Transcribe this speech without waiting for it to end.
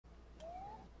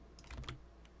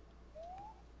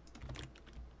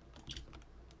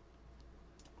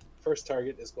first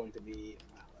target is going to be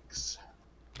Alex.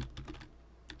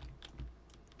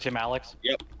 Tim Alex.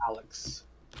 Yep. Alex.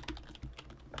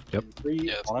 Yep. In 3,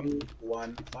 Yep. 2,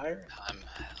 1, fire.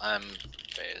 I'm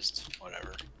phased.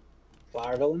 Whatever.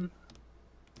 Flower villain.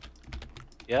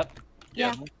 Yep.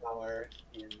 Yeah. Flower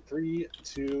in 3,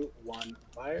 2, 1,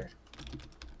 fire.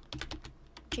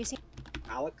 Chasing.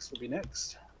 Alex will be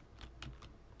next.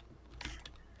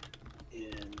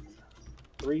 In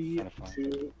 3, Kinda fun.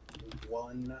 2,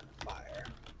 1, fire.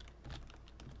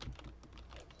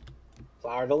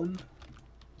 Flower villain.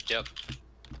 Yep.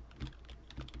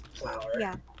 Flower.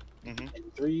 Yeah. In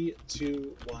 3,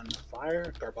 2, 1,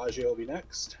 fire. Garbaggio will be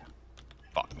next.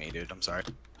 Fuck me, dude. I'm sorry.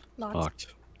 Locked. Locked.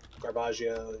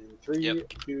 Garbaggio in 3, Yep.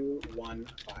 2, 1,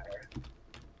 fire.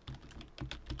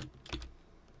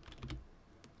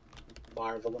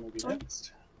 Flower villain will be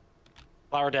next.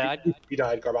 Flower died. He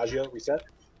died. Garbaggio, reset.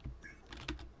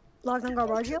 Locked on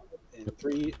Garbaggio. In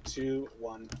 3, 2,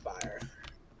 1, fire.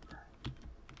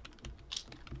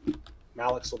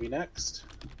 Malix will be next.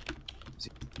 There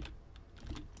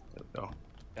we go.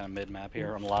 Kind of mid map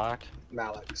here. I'm locked.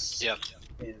 Malix. Yep.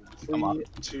 In I'm up. 3,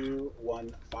 2,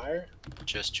 1, fire.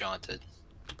 Just jaunted.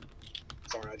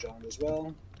 Sorry, I joined as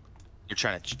well. You're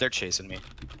trying to. They're chasing me.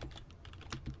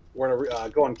 We're gonna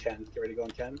go on Ken. Get ready to go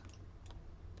on Ken.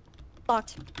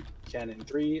 Locked. Ken in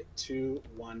 3, 2,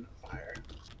 1, fire.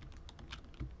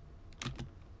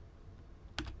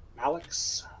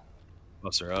 Malix.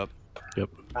 Buffs are up. Yep.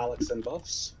 Malix and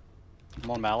buffs.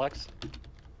 I'm on Malix.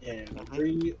 In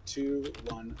 3, 2,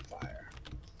 1, fire.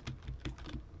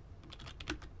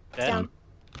 Dead. Down.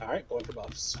 Alright, going for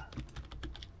buffs.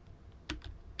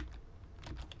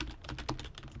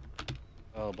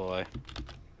 Oh boy.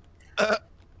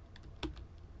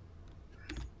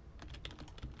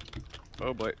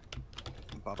 Oh boy.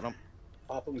 I'm popping them.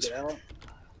 Pop them, get out.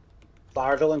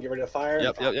 Flower villain, get ready to fire.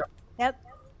 Yep. Yep.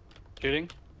 Shooting.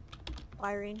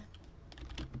 Firing.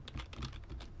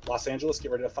 Los Angeles,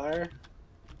 get ready to fire.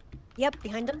 Yep.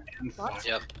 Behind him. And fire. Locked.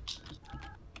 Yep.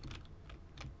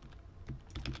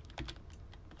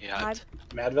 Yeah. Hide.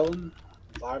 Mad villain,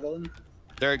 flower villain.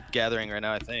 They're gathering right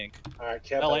now, I think. Alright,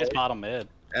 Cap LA's LA. bottom mid.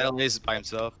 LA's by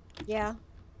himself. Yeah.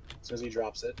 As soon as he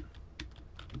drops it.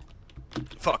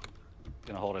 Fuck.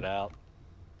 Gonna hold it out.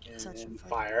 Such a And fight.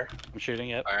 fire. I'm shooting.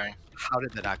 Yep. Firing. How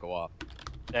did that not go off?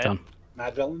 Dead. Done.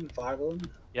 Mad villain, flower villain.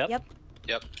 Yep. Yep.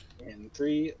 Yep. In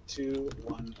 3, 2,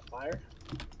 1, fire.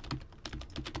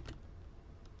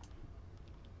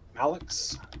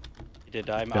 Alex. He did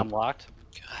die. Yep. I'm locked.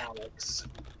 God. Alex.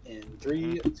 In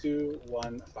 3, 2,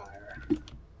 1, fire.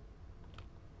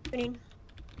 Shooting.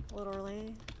 A little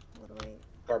early. A little late.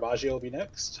 Garbaggio will be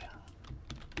next.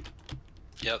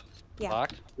 Yep. Yeah.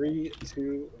 Locked. 3,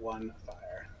 2, 1,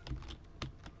 fire.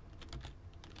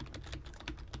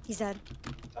 He's dead.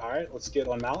 Alright, let's get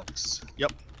on Malix.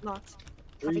 Locked.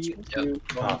 3, Yep. 2,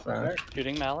 1, fire.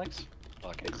 Shooting Malix.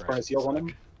 Fucking Let's Christ. heal on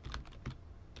him.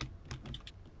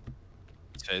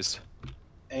 It's phased.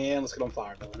 And let's get on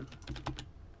flower villain.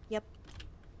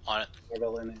 On it. Flower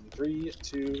villain in 3,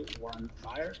 2, 1,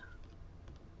 fire.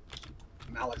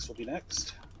 Malix will be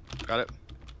next. Got it.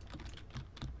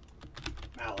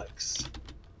 Malix.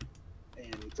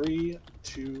 In 3,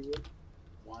 2,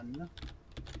 1,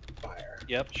 fire.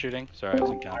 Yep. Shooting. Sorry, I was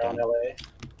in Fire on countdown. LA.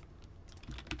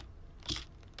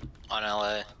 On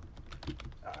LA.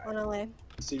 On Alright,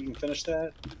 LA. see if you can finish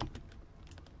that.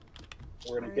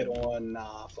 We're gonna get on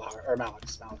flower or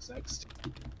Malix. Malix next.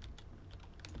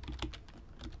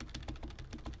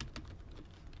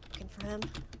 Looking for him.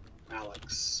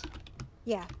 Malix.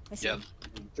 Yeah. I see Yep. him.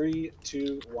 In 3,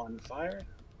 2, 1, fire.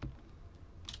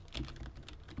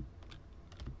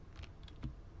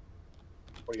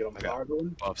 We're gonna get on Okay. flower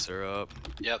villain. Buffs are up.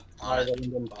 Yep. On Flower it.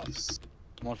 villain then buffs.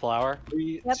 I'm on flower.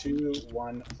 3, Yep. 2,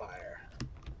 1, fire.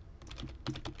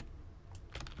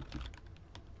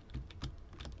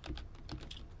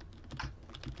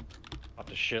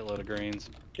 Popped a shitload of greens.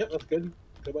 Yep, that's good.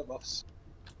 Good about buffs.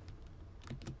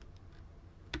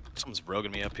 Someone's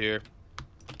roguing me up here.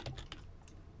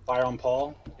 Fire on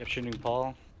Paul. Yep. Shooting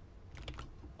Paul.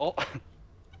 Oh.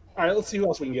 Alright, let's see who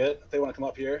else we can get. If they want to come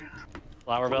up here.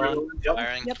 Flower villain. Yep.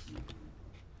 Firing. Yep.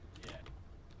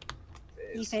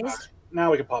 He phased. Alright,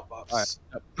 now we can pop buffs.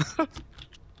 Alright.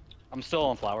 I'm still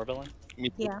on flower villain.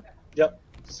 Yeah. Yep.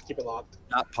 Just keep it locked.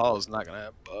 Not Paul's not gonna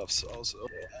have buffs also.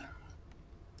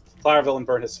 Flower villain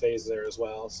burned his phase there as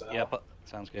well. So. Yep.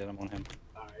 Sounds good. I'm on him.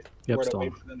 Alright. Yep, We're gonna still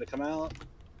wait on. for them to come out.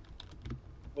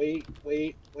 Wait.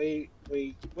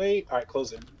 Alright,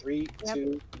 close in. 3, Yep.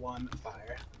 2, 1,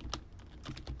 fire.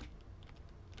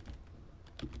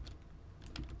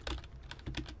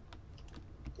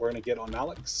 We're gonna get on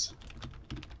Malix.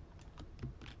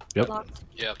 Yep. Locked.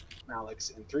 Yep. Alex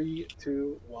in 3,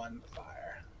 2, 1,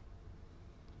 fire.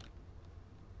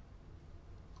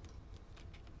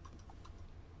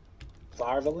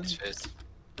 Flower villain. His face.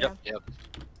 Yep. Yep.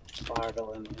 Flower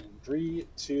villain in 3,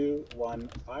 2, 1,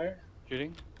 fire.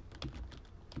 Shooting.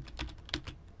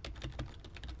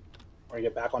 We're gonna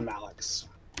get back on Malix.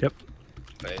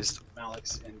 Phased.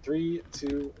 Malix in 3,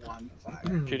 2, 1,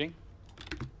 fire. Shooting.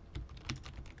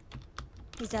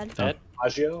 He's dead. Dead.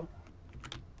 Agio.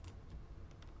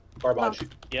 Garbage.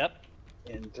 Yep.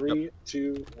 In 3,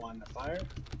 2, 1, fire.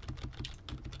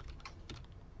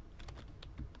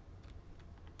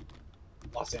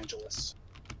 Los Angeles.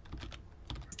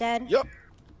 He's dead. Yep.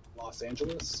 Los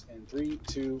Angeles in 3,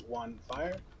 2, 1,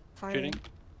 fire. Firing. Shooting.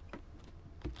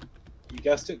 You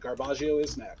guessed it, Garbaggio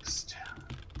is next.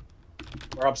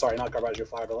 Or I'm sorry, not Garbaggio,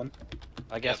 Flower Villain.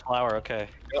 I guess flower. Okay.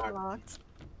 Locked.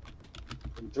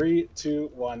 In 3,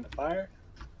 2, 1, fire.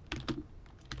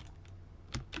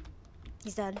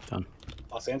 He's dead.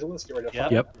 Los Angeles, get ready to Yep.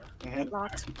 fire. Yep. And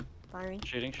Locked. Firing.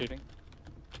 Shooting. Shooting.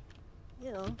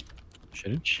 Ew.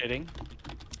 Shitting. Shitting.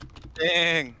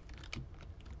 Dang.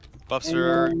 Buffs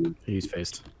are. and- He's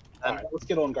faced. all right, let's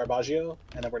get on Garbaggio,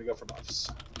 and then we're gonna go for buffs.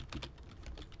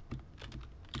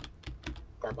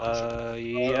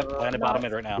 Garbaggio. Yep. Landed bottom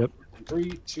mid right now. Yep. In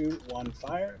 3, 2, 1,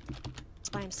 fire. He's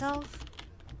by himself.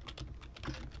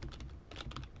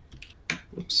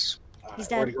 Oops. All He's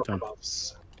right, we're gonna dead. go for Done.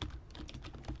 buffs.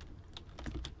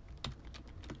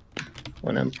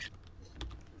 One imp.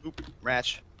 Oop.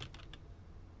 Ratch.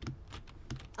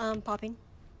 Popping.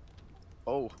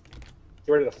 Oh.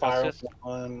 Get ready to fire just-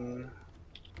 one.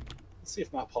 Let's see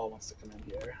if Matt Paul wants to come in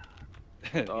here.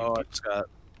 Oh, I just got.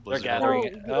 They're Blizzard.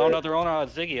 gathering. Oh, Oh no, they're on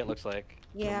Ziggy. It looks like.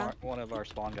 Yeah. One of our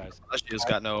spawn guys. She just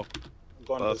got no. I'm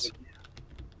going Buffs. to Ziggy.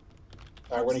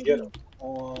 All right, we're gonna get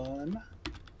on.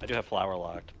 I do have flower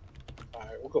locked. All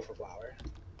right, we'll go for flower.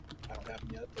 I don't have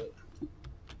him yet, but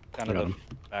Kind I of got the him.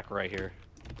 back right here.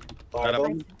 fire Got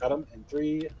him. Got him in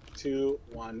 3, 2,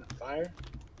 1, fire.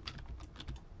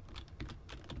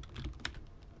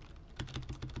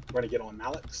 We're gonna get on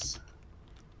Malix.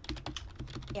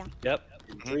 Yep.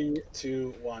 In 3,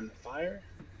 2, 1, fire.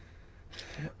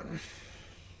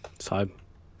 Side.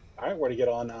 All right, we're gonna get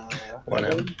on. One Matt out.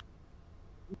 Villain.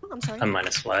 Oh, I'm sorry. I'm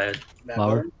minus wide. Matt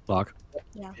Flower. Villain. Lock.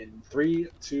 In 3,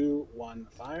 2, 1,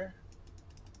 fire.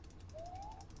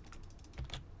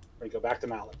 We're gonna go back to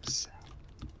Malix.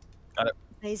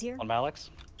 He's here. On Malix.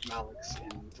 Malix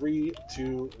in 3,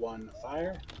 2, 1,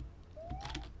 fire.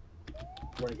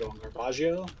 We're gonna go on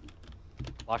Garbaggio.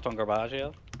 Locked on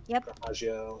Garbaggio.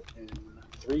 Garbaggio in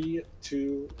 3,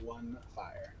 2, 1,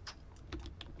 fire.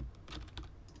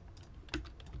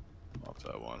 Off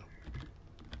that one.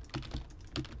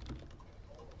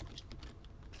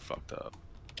 Fucked up.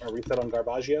 Or reset on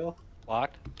Garbaggio.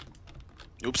 Locked.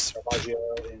 Oops.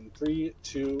 Garbaggio in 3,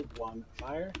 2, 1,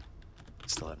 fire.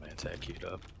 Still had my attack queued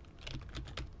up.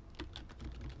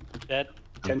 Dead.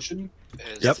 Tension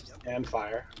Is Yep. and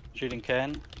fire. Shooting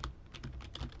Ken.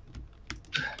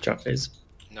 Drop phase.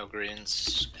 No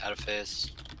greens. Out of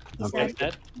phase. He's Okay. dead.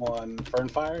 Dead. On Fern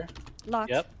fire. Locked.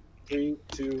 Yep. 3,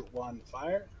 2, 1,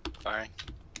 fire. Firing.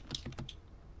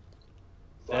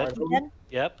 Flower. Dead. He's dead.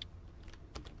 Yep.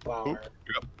 Flower.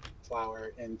 Yep.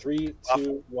 Flower in 3, Off.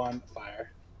 2, 1,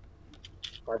 fire.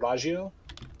 Garbaggio.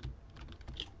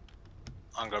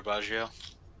 On Garbaggio.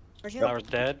 Where's your Flower's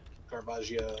dead.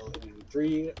 Garbaggio in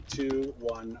 3, 2,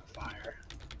 1, fire.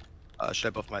 Should I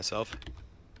buff myself?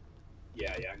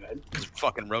 Yeah, go ahead. He's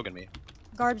fucking roguing me.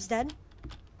 Garb's dead.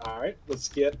 All right, let's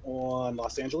get on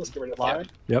Los Angeles. Get ready to Lock. fire.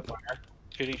 Yep. Fire.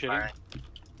 Shooting. Firing.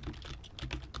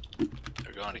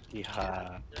 They're going to.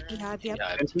 Yeah. Yep. Yeah.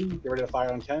 Tension. Get ready to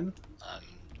fire on Ken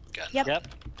Gun. Yep. Yep.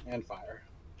 and fire.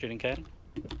 Shooting Ken.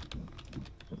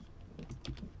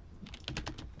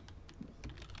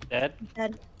 Dead.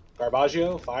 Dead.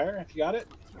 Garbaggio, fire if you got it.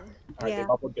 All right, Yeah. they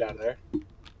bubble, get out of there.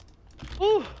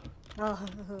 Woo. Oh.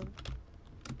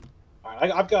 All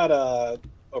right, I've got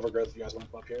overgrowth. If you guys want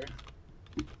to come up here.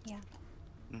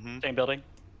 Mm-hmm. Same building.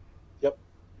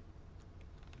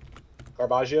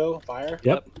 Garbaggio, fire.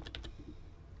 Yep.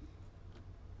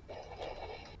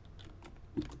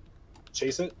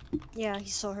 Chase it, Yeah,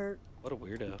 he's so hurt. What a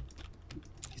weirdo.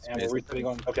 and we're resetting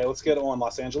on. Okay, let's get on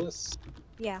Los Angeles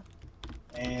Yeah.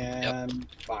 and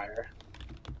fire.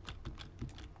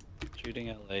 Shooting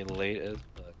LA late as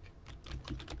fuck.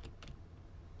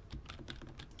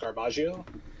 Garbaggio.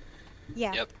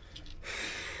 Yeah. Yep.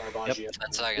 Garbaggio.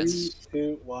 10 seconds.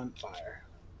 3, 2, 1, fire.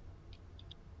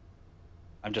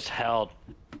 I'm just held.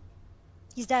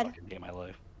 He's dead. Fucking game my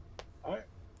life. All right,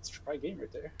 it's probably game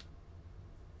right there.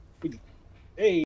 Hey.